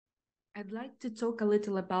I'd like to talk a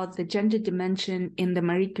little about the gender dimension in the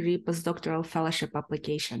Marie Curie postdoctoral fellowship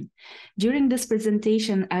application. During this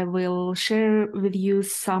presentation, I will share with you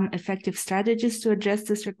some effective strategies to address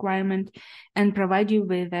this requirement and provide you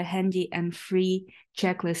with a handy and free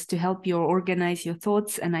checklist to help you organize your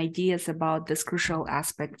thoughts and ideas about this crucial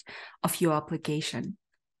aspect of your application.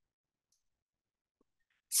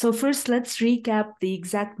 So first, let's recap the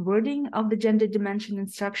exact wording of the gender dimension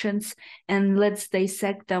instructions, and let's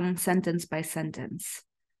dissect them sentence by sentence.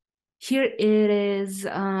 Here it is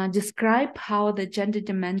describe how the gender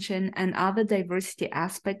dimension and other diversity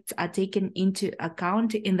aspects are taken into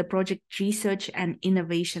account in the project research and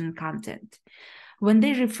innovation content. When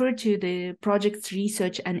they refer to the project's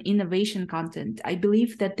research and innovation content, I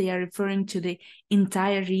believe that they are referring to the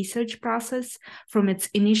entire research process from its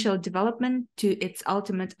initial development to its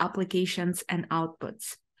ultimate applications and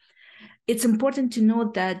outputs. It's important to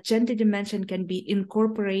note that gender dimension can be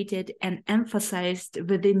incorporated and emphasized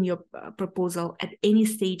within your proposal at any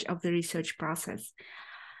stage of the research process.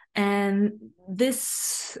 And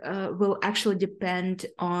this will actually depend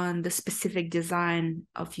on the specific design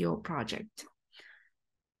of your project.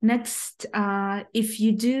 Next, if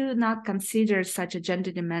you do not consider such a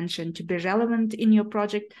gender dimension to be relevant in your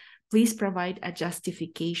project, please provide a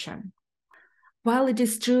justification. While it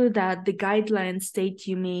is true that the guidelines state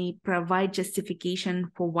you may provide justification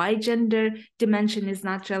for why gender dimension is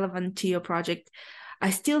not relevant to your project, I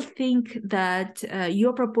still think that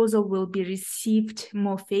your proposal will be received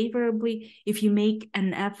more favorably if you make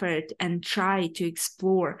an effort and try to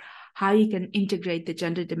explore how you can integrate the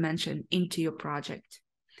gender dimension into your project.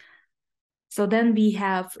 So then we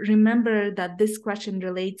have, remember that this question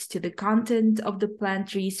relates to the content of the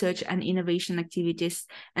planned research and innovation activities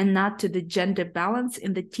and not to the gender balance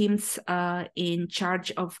in the teams in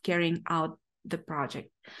charge of carrying out the project.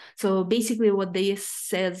 So basically what this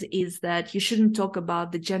says is that you shouldn't talk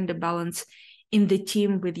about the gender balance in the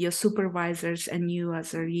team with your supervisors and you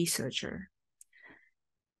as a researcher.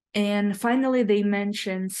 And finally, they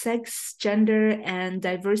mention sex, gender, and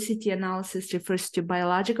diversity analysis refers to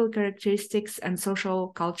biological characteristics and social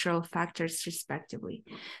cultural factors, respectively.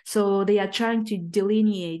 So they are trying to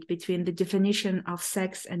delineate between the definition of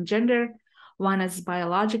sex and gender, one as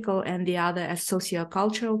biological and the other as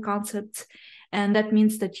sociocultural concepts. And that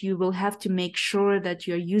means that you will have to make sure that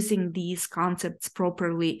you're using these concepts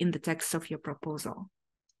properly in the text of your proposal.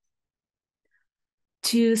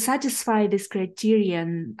 To satisfy this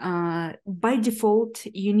criterion, by default,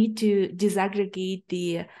 you need to disaggregate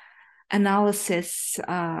the analysis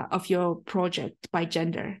of your project by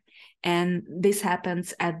gender. And this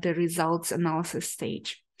happens at the results analysis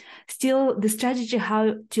stage. Still, the strategy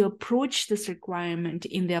how to approach this requirement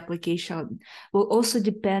in the application will also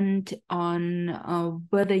depend on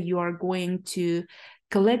whether you are going to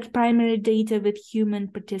collect primary data with human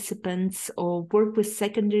participants or work with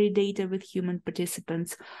secondary data with human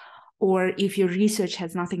participants, or if your research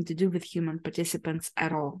has nothing to do with human participants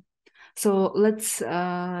at all. So let's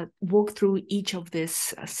walk through each of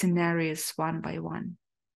these scenarios one by one.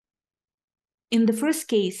 In the first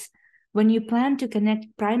case, when you plan to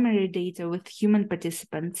connect primary data with human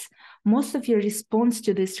participants, most of your response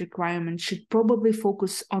to this requirement should probably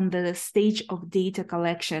focus on the stage of data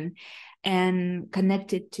collection and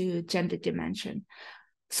connect it to gender dimension.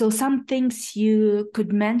 So some things you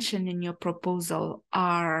could mention in your proposal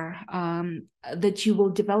are that you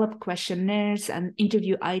will develop questionnaires and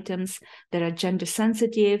interview items that are gender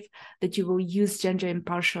sensitive, that you will use gender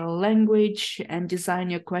impartial language and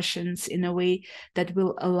design your questions in a way that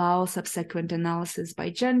will allow subsequent analysis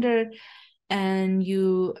by gender. And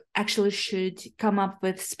you actually should come up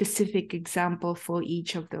with specific example for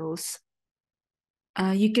each of those.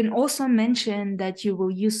 You can also mention that you will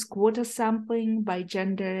use quota sampling by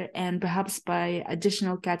gender and perhaps by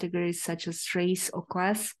additional categories such as race or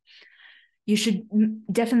class. You should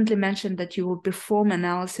definitely mention that you will perform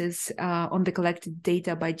analysis on the collected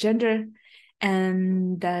data by gender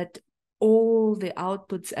and that all the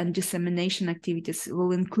outputs and dissemination activities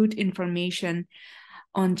will include information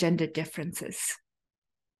on gender differences.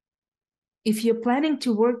 If you're planning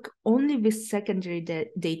to work only with secondary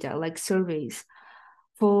data like surveys,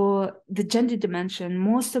 for the gender dimension,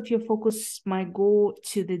 most of your focus might go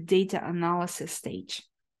to the data analysis stage.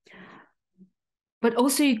 But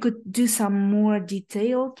also you could do some more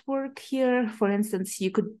detailed work here. For instance,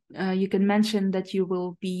 you can mention that you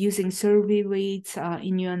will be using survey weights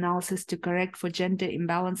in your analysis to correct for gender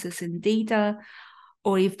imbalances in data,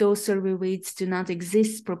 or if those survey weights do not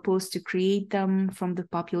exist, propose to create them from the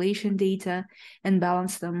population data and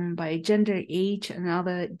balance them by gender, age, and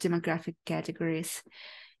other demographic categories.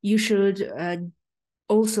 You should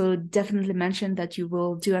also definitely mention that you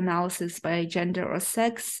will do analysis by gender or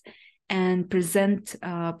sex and present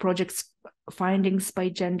projects findings by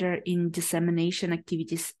gender in dissemination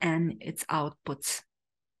activities and its outputs.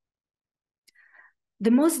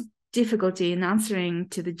 The most difficulty in answering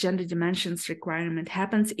to the gender dimensions requirement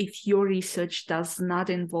happens if your research does not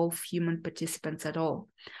involve human participants at all,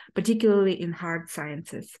 particularly in hard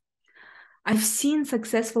sciences. I've seen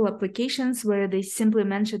successful applications where they simply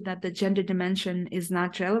mention that the gender dimension is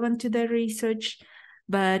not relevant to their research,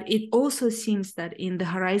 but it also seems that in the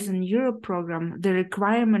Horizon Europe program, the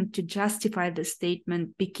requirement to justify the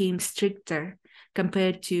statement became stricter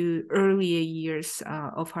compared to earlier years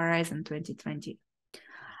of Horizon 2020.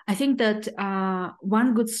 I think that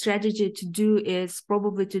one good strategy to do is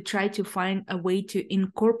probably to try to find a way to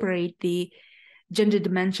incorporate the gender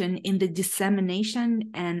dimension in the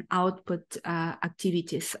dissemination and output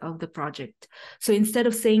activities of the project. So instead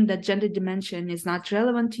of saying that gender dimension is not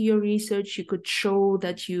relevant to your research, you could show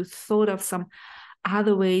that you thought of some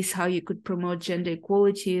other ways how you could promote gender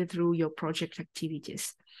equality through your project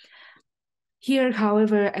activities. Here,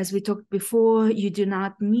 however, as we talked before, you do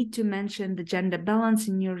not need to mention the gender balance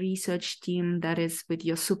in your research team, that is with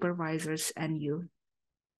your supervisors and you.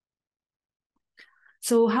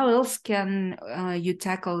 So how else can you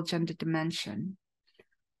tackle gender dimension?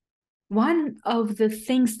 One of the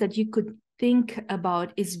things that you could think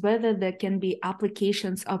about is whether there can be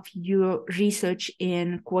applications of your research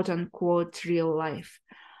in quote-unquote real life.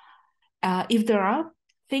 If there are,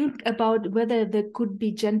 think about whether there could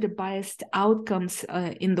be gender-biased outcomes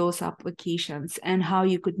in those applications and how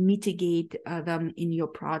you could mitigate them in your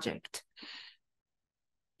project.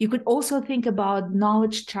 You could also think about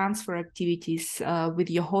knowledge transfer activities with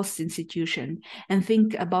your host institution and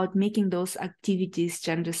think about making those activities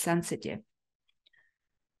gender sensitive.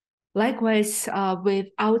 Likewise, with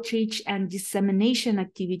outreach and dissemination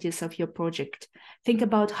activities of your project, think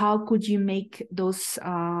about how could you make those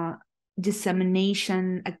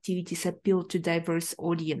dissemination activities appeal to diverse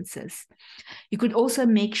audiences. You could also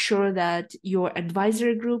make sure that your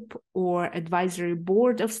advisory group or advisory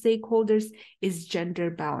board of stakeholders is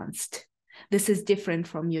gender balanced. This is different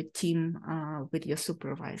from your team with your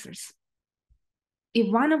supervisors.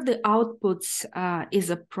 If one of the outputs is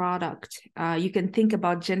a product, you can think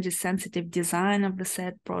about gender-sensitive design of the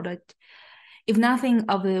said product. If nothing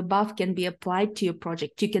of the above can be applied to your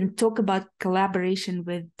project, you can talk about collaboration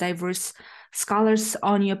with diverse scholars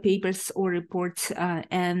on your papers or reports,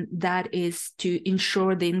 and that is to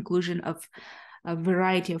ensure the inclusion of a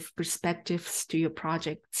variety of perspectives to your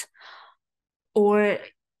projects. Or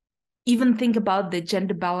even think about the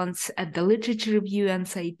gender balance at the literature review and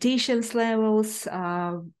citations levels,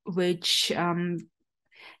 which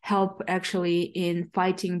help actually in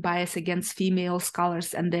fighting bias against female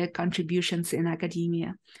scholars and their contributions in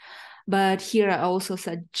academia. But here I also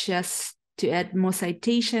suggest to add more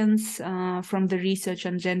citations from the research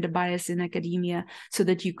on gender bias in academia so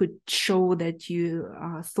that you could show that you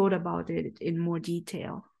thought about it in more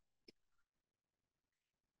detail.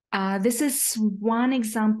 This is one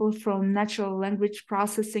example from natural language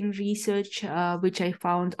processing research, which I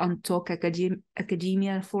found on Talk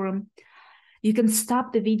Academia forum. You can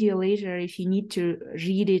stop the video later if you need to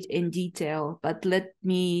read it in detail, but let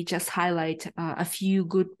me just highlight a few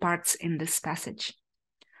good parts in this passage.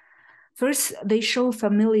 First, they show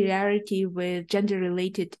familiarity with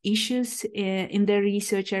gender-related issues in their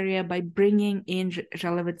research area by bringing in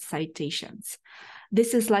relevant citations.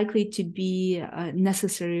 This is likely to be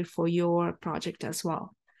necessary for your project as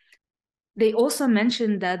well. They also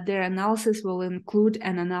mentioned that their analysis will include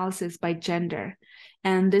an analysis by gender,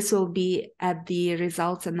 and this will be at the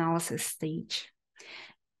results analysis stage.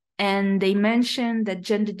 And they mentioned that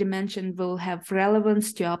gender dimension will have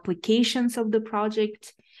relevance to applications of the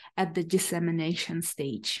project at the dissemination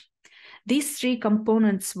stage. These three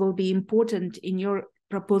components will be important in your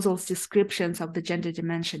proposal's descriptions of the gender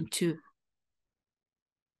dimension too.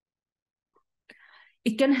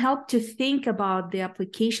 It can help to think about the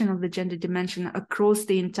application of the gender dimension across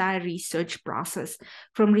the entire research process,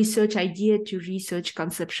 from research idea to research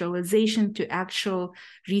conceptualization to actual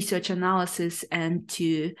research analysis and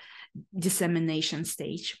to dissemination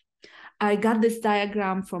stage. I got this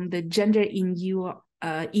diagram from the Gender in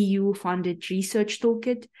EU-funded research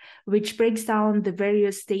toolkit, which breaks down the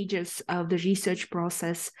various stages of the research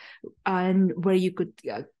process and where you could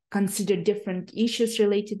consider different issues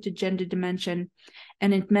related to gender dimension.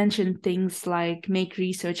 And it mentioned things like make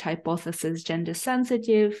research hypothesis gender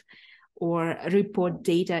sensitive or report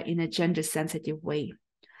data in a gender sensitive way.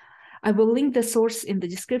 I will link the source in the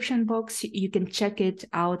description box. You can check it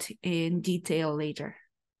out in detail later.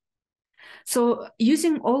 So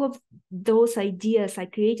using all of those ideas, I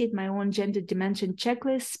created my own gender dimension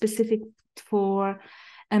checklist specific for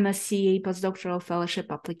MSCA postdoctoral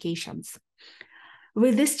fellowship applications.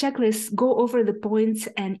 With this checklist, go over the points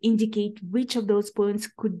and indicate which of those points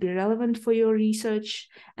could be relevant for your research.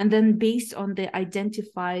 And then based on the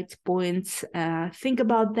identified points, think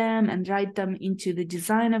about them and write them into the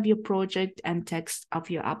design of your project and text of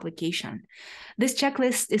your application. This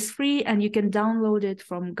checklist is free and you can download it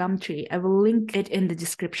from Gumtree. I will link it in the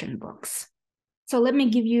description box. So let me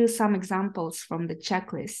give you some examples from the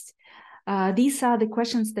checklist. These are the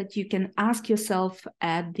questions that you can ask yourself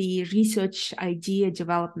at the research idea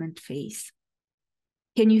development phase.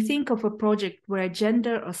 Can you think of a project where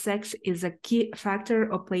gender or sex is a key factor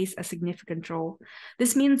or plays a significant role?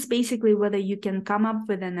 This means basically whether you can come up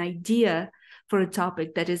with an idea for a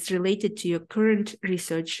topic that is related to your current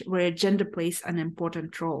research where gender plays an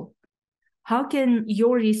important role. How can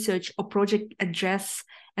your research or project address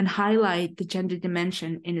and highlight the gender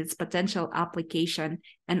dimension in its potential application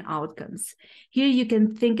and outcomes? Here you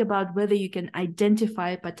can think about whether you can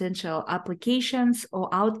identify potential applications or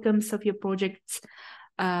outcomes of your projects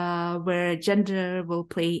where gender will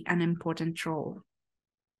play an important role.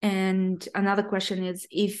 And another question is,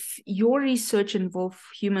 if your research involves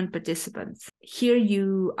human participants, here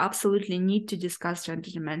you absolutely need to discuss gender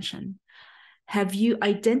dimension. Have you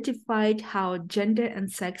identified how gender and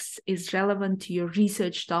sex is relevant to your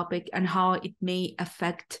research topic and how it may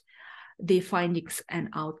affect the findings and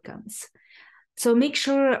outcomes? So make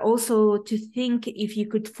sure also to think if you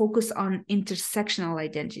could focus on intersectional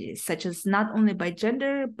identities, such as not only by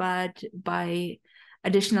gender, but by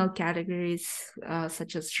additional categories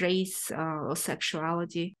such as race or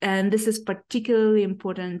sexuality. And this is particularly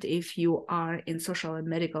important if you are in social and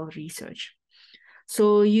medical research.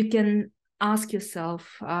 So you can ask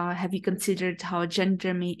yourself, have you considered how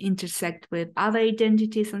gender may intersect with other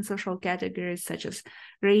identities and social categories such as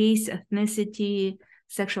race, ethnicity,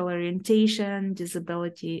 sexual orientation,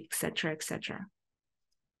 disability, etc., etc.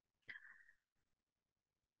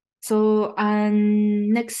 So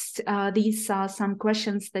next, these are some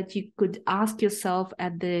questions that you could ask yourself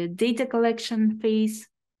at the data collection phase.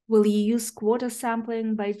 Will you use quota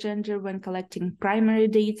sampling by gender when collecting primary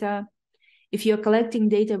data? If you're collecting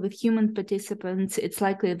data with human participants, it's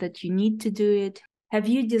likely that you need to do it. Have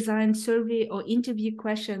you designed survey or interview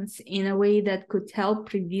questions in a way that could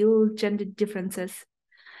help reveal gender differences?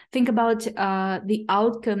 Think about the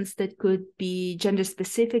outcomes that could be gender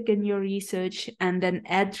specific in your research and then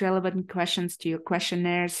add relevant questions to your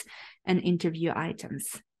questionnaires and interview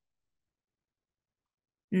items.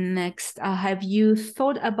 Next, have you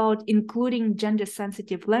thought about including gender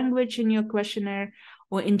sensitive language in your questionnaire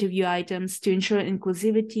or interview items to ensure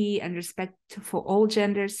inclusivity and respect for all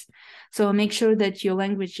genders? So make sure that your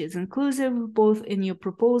language is inclusive, both in your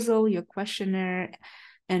proposal, your questionnaire,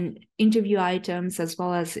 and interview items, as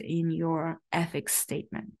well as in your ethics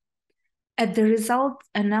statement. At the result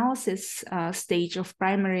analysis stage of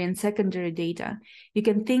primary and secondary data, you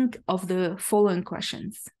can think of the following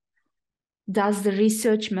questions. Does the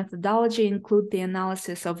research methodology include the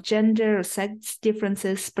analysis of gender or sex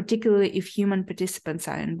differences, particularly if human participants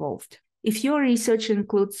are involved? If your research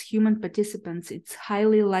includes human participants, it's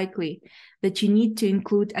highly likely that you need to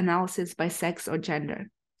include analysis by sex or gender.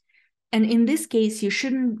 And in this case, you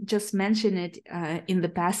shouldn't just mention it in the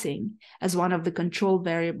passing as one of the control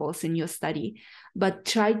variables in your study, but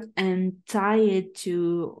try and tie it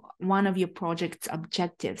to one of your project's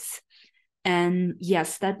objectives. And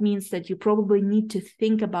yes, that means that you probably need to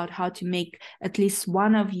think about how to make at least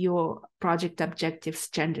one of your project objectives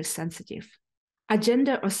gender sensitive. A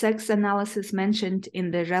gender or sex analysis mentioned in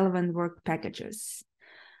the relevant work packages.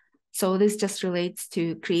 So this just relates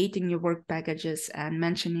to creating your work packages and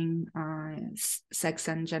mentioning sex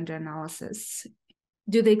and gender analysis.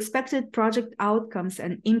 Do the expected project outcomes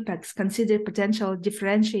and impacts consider potential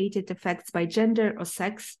differentiated effects by gender or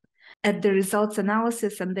sex? At the results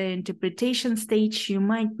analysis and the interpretation stage, you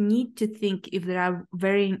might need to think if there are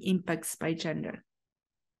varying impacts by gender.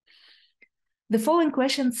 The following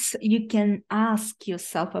questions you can ask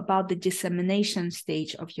yourself about the dissemination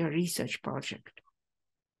stage of your research project.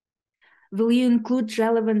 Will you include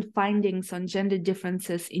relevant findings on gender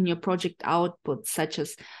differences in your project output, such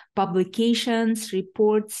as publications,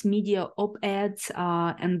 reports, media op-eds,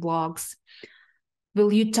 and blogs?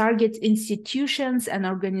 Will you target institutions and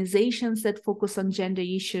organizations that focus on gender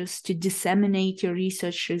issues to disseminate your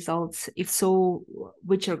research results? If so,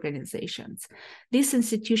 which organizations? These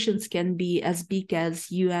institutions can be as big as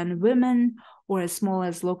UN Women or as small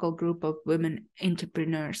as local group of women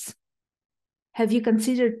entrepreneurs. Have you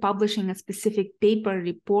considered publishing a specific paper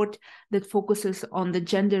report that focuses on the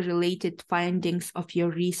gender-related findings of your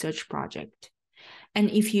research project? And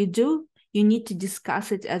if you do, you need to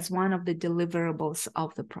discuss it as one of the deliverables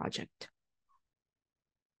of the project.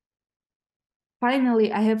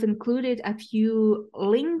 Finally, I have included a few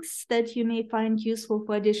links that you may find useful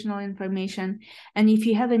for additional information. And if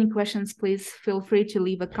you have any questions, please feel free to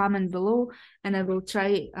leave a comment below, and I will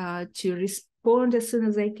try to respond as soon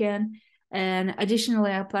as I can. And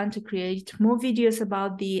additionally, I plan to create more videos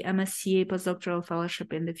about the MSCA Postdoctoral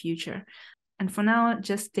Fellowship in the future. And for now,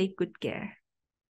 just take good care.